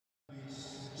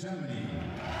Germany.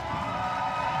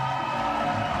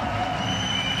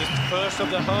 Just the first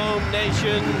of the home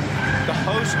nation, the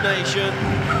host nation,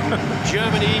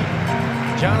 Germany.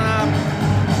 Jana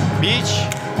Bitsch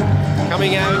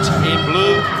coming out in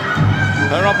blue.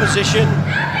 Her opposition,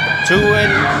 Tzu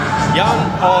Yun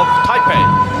of Taipei.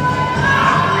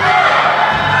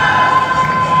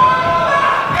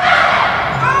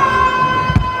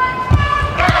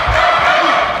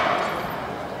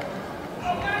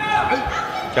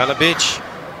 Jana Bitsch,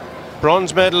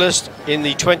 bronze medalist in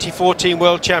the 2014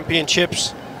 World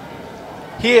Championships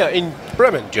here in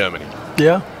Bremen, Germany.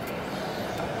 Yeah.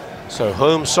 So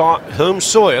home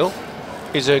soil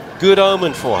is a good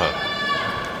omen for her.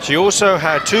 She also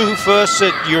had 2 firsts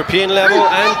at European level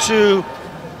and 2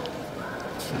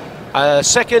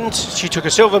 seconds. She took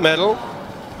a silver medal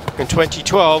in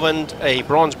 2012 and a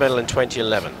bronze medal in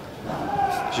 2011.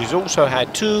 She's also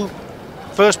had 2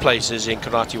 first places in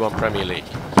K-1 Premier League.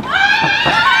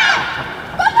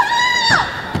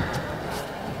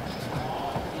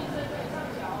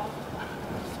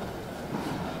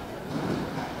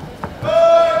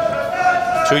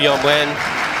 Tzu Yun,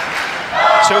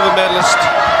 silver medalist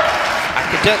at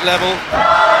cadet level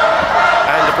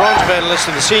and a bronze medalist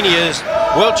in the seniors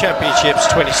World Championships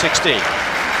 2016.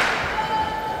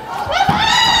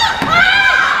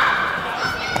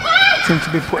 Seems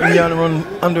to be putting Jana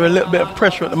under a little bit of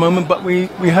pressure at the moment, but we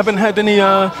haven't had any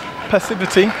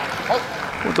passivity.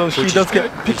 Although she does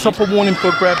picks up a warning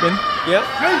for grabbing. Yeah.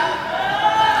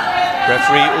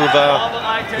 Referee Uwe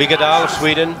Vigadal of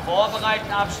Sweden.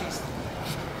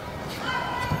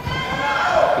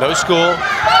 No score.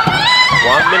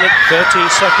 1 minute 13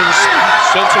 seconds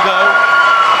still to go.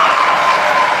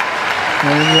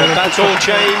 But that's all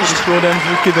changed.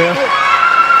 There.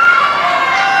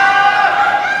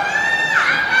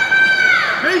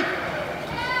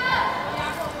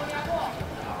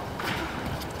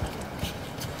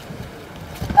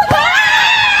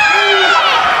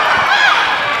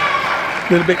 A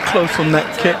little bit close on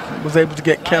that kick, was able to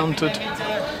get countered.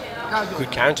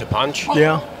 Good counter punch.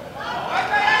 Yeah.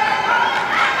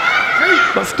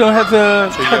 But still has a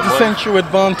sensual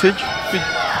advantage with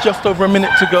just over a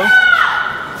minute to go.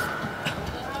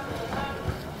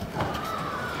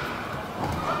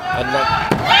 And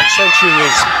that sensu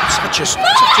is such a,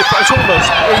 it's almost,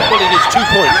 well, it is 2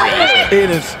 points really, isn't it?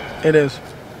 It is, it is.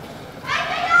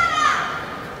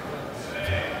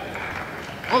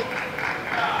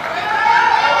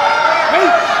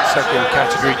 Second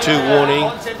category 2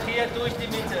 warning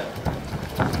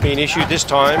being issued this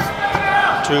time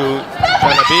to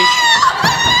Jana Bitsch.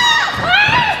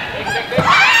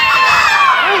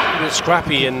 A bit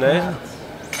scrappy in there.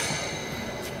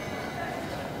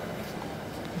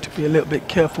 To be a little bit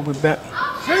careful with that.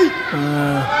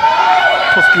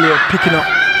 Possibly picking up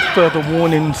further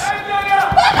warnings.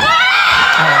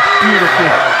 Beautiful.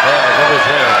 That was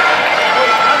there.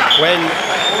 When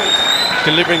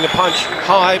delivering the punch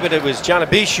high, but it was Jana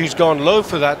Bitsch who's gone low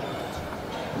for that.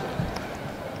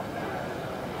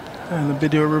 And a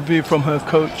video review from her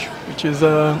coach, which is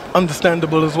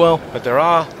understandable as well. But there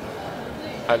are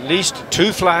at least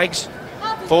 2 flags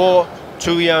for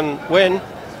Tzu Yun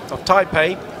of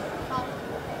Taipei.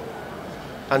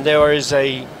 And there is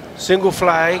a single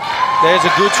flag. There's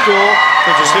a good score.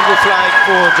 There's a single flag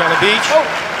for Jana Bitsch.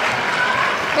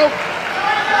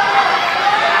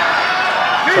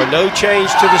 So no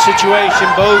change to the situation,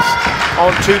 both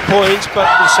on 2 points, but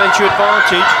the sensu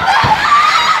advantage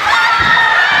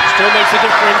still makes a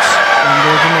difference. And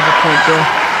there's another point there.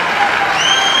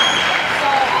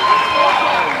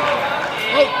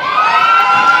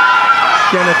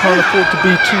 Jana can't afford to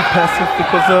be too passive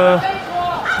because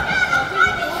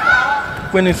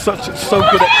Wen is so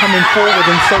good at coming forward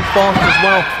and so fast as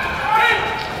well.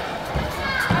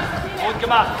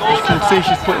 You can see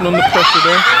she's putting on the pressure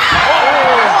there.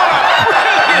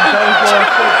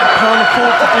 Can't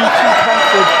afford to be too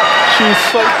passive. She's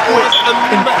so quick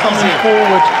in coming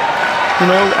forward, you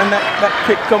know, and that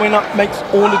kick going up makes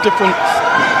all the difference.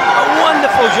 A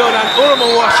wonderful Jodan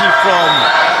Urumawashi from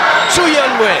Tzu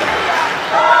Yun.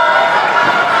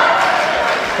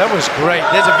 That was great.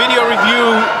 There's a video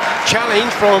review challenge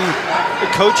from the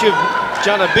coach of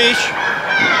Jana Bitsch.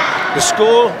 The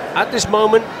score at this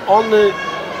moment on the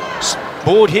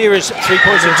board here is 3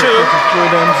 points to 2. So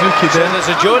there's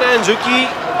a Jodan Zuki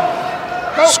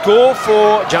score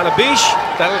for Jana Bitsch.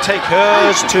 That'll take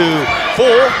hers to 4,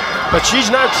 but she's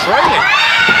now trailing.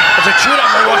 There's a Chuda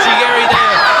Mawashigeri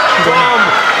there from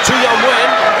Tzu Yun.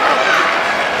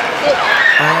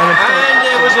 And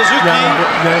there was a Zuki.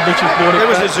 There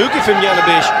was a Zuki from Jana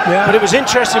Bitsch. But it was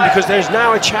interesting because there's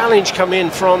now a challenge come in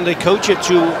from the coach of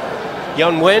Tzu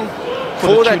Yun Wen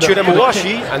for that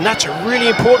Chudemawashi, and that's a really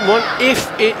important one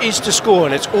if it is to score.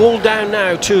 And it's all down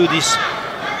now to this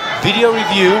video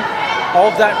review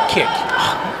of that kick.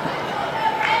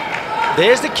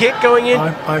 There's the kick going in.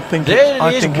 I think there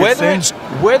it is.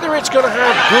 Whether it's going to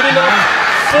have good enough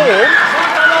form,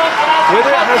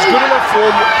 whether it has good enough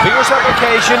form, vigorous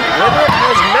application, whether it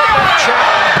has met that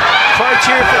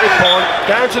criteria for Ippon,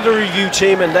 down to the review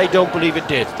team, and they don't believe it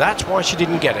did. That's why she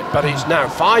didn't get it. But it's now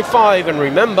 5-5, and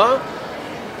remember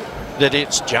that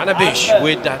it's Jana Bitsch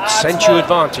with that sensu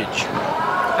advantage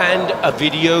and a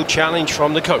video challenge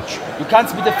from the coach. Du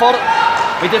kannst mit dem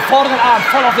vorderen Arm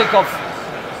voll auf den Kopf.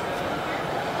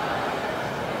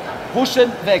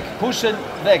 Pushen, weg,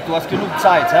 du hast genug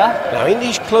Zeit, ja? Now in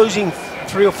these closing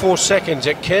 3 or 4 seconds,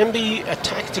 it can be a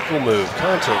tactical move,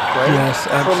 can't it? Right? Yes,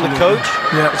 absolutely. From the coach.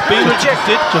 Yeah. It's been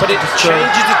rejected, but it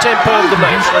changes the tempo of the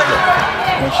match, doesn't it?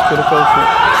 Yeah, she's got to go for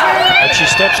it. And she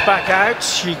steps back out.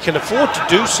 She can afford to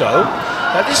do so.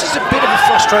 Now this is a bit of a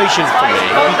frustration for me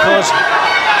because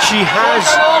she has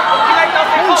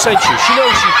no sensu. She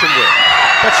knows she can win,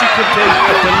 but she can take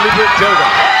a deliberate joga.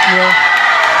 Yeah.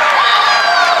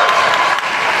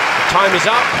 Time is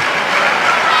up.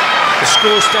 The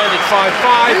score stand at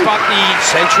 5-5, but the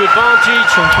sensu advantage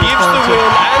gives the win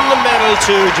and the medal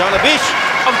to Jana Bitsch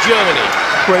of Germany.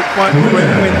 Great fight,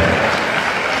 great win.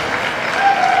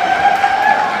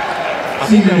 I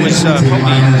think that was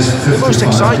probably the most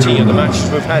exciting of the matches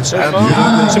we've had so far.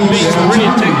 Some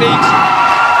brilliant techniques,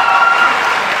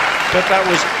 but that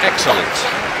was excellent.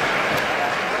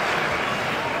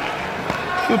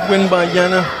 Good win by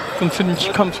Jana. Considering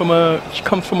she comes from a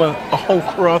whole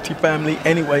karate family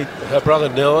anyway. Her brother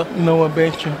Noah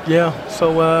Bitsch, yeah.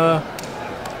 So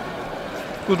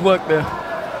good work there.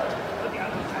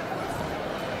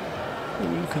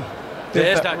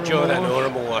 There's that Jordan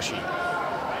Oramawashi.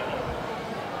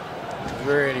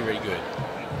 Really, really good.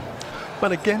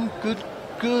 But again,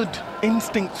 good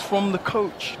instincts from the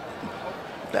coach.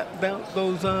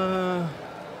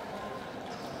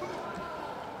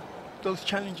 Those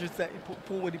challenges that he put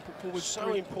forward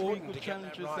so important good to get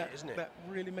challenges that right, isn't it? that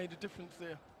really made a difference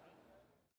there.